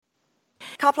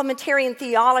complementarian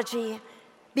theology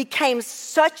became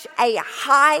such a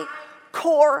high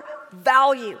core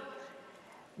value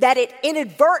that it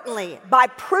inadvertently, by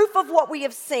proof of what we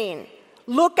have seen,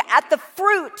 look at the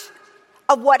fruit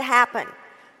of what happened,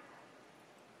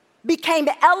 became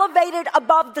elevated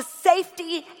above the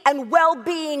safety and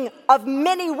well-being of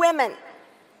many women.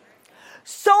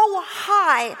 So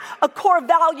high a core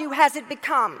value has it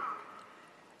become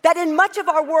that in much of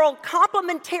our world,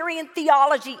 complementarian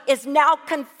theology is now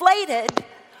conflated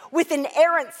with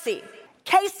inerrancy.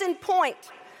 Case in point,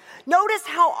 notice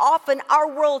how often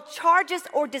our world charges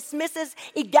or dismisses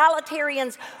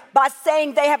egalitarians by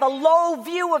saying they have a low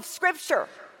view of Scripture.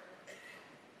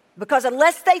 Because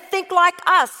unless they think like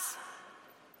us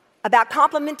about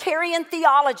complementarian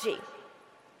theology,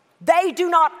 they do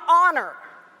not honor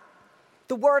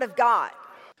the Word of God.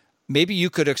 Maybe you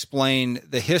could explain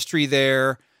the history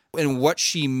there and what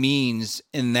she means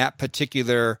in that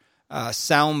particular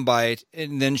soundbite,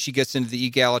 and then she gets into the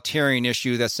egalitarian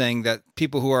issue that's saying that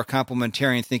people who are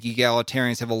complementarian think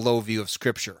egalitarians have a low view of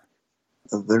Scripture.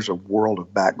 There's a world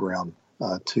of background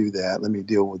to that. Let me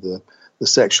deal with the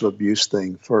sexual abuse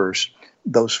thing first.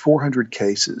 Those 400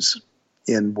 cases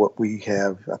in what we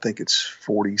have, I think it's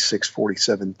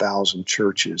 47,000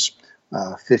 churches,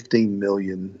 15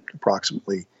 million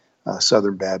approximately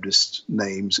Southern Baptist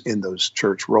names in those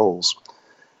church rolls.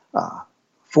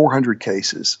 400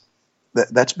 cases.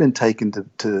 That's been taken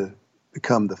to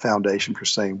become the foundation for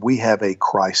saying we have a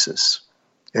crisis.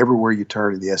 Everywhere you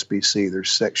turn in the SBC,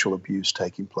 there's sexual abuse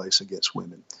taking place against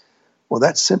women. Well,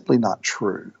 that's simply not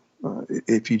true.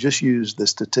 If you just use the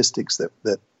statistics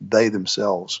that they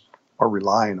themselves are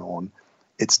relying on,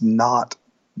 it's not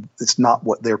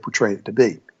what they're portraying it to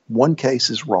be. One case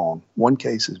is wrong, one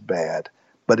case is bad,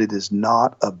 but it is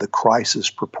not of the crisis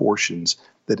proportions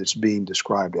that it's being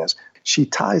described as. She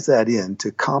ties that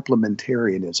into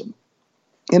complementarianism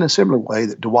in a similar way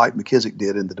that Dwight McKissick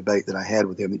did in the debate that I had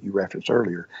with him that you referenced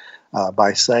earlier,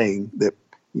 by saying that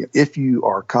if you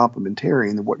are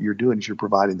complementarian, then what you're doing is you're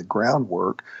providing the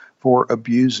groundwork for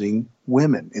abusing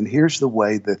women. And here's the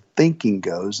way the thinking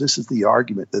goes. This is the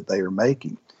argument that they are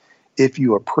making. If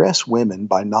you oppress women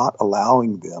by not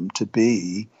allowing them to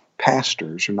be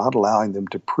pastors or not allowing them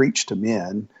to preach to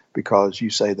men because you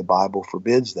say the Bible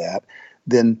forbids that,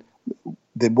 then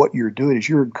what you're doing is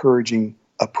you're encouraging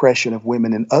oppression of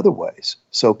women in other ways.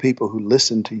 So people who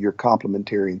listen to your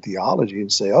complementarian theology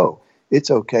and say, oh,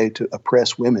 it's okay to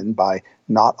oppress women by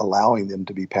not allowing them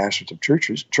to be pastors of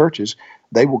churches,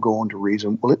 they will go on to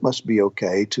reason, well, it must be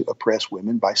okay to oppress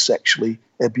women by sexually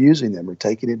abusing them or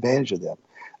taking advantage of them.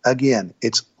 Again,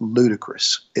 it's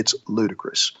ludicrous. It's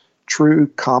ludicrous. True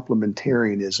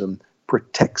complementarianism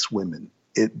protects women.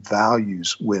 It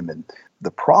values women.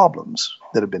 The problems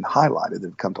that have been highlighted, that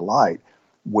have come to light,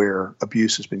 where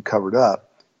abuse has been covered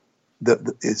up,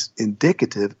 is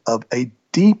indicative of a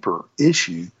deeper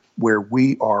issue where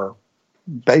we are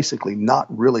basically not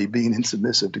really being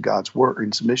submission to God's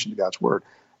word.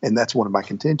 And that's one of my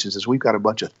contentions, is we've got a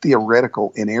bunch of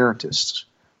theoretical inerrantists,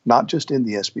 not just in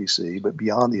the SBC, but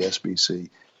beyond the SBC,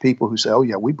 people who say, oh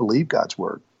yeah, we believe God's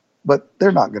word, but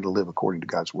they're not going to live according to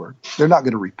God's word. They're not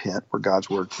going to repent where God's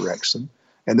word corrects them,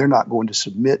 and they're not going to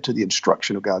submit to the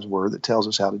instruction of God's word that tells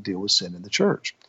us how to deal with sin in the church.